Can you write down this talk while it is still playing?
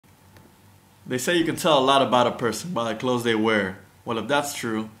They say you can tell a lot about a person by the clothes they wear. Well, if that's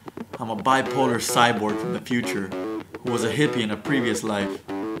true, I'm a bipolar cyborg from the future who was a hippie in a previous life,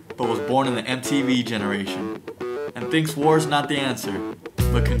 but was born in the MTV generation, and thinks war's not the answer,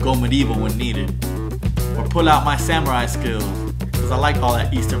 but can go medieval when needed. Or pull out my samurai skills, cause I like all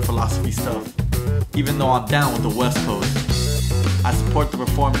that Eastern philosophy stuff, even though I'm down with the West Coast. I support the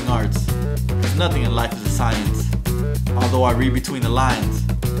performing arts, cause nothing in life is a science, although I read between the lines,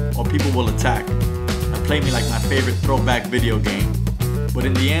 or people will attack and play me like my favorite throwback video game. But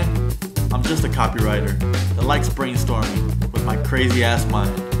in the end, I'm just a copywriter that likes brainstorming with my crazy ass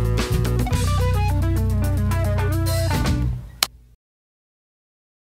mind.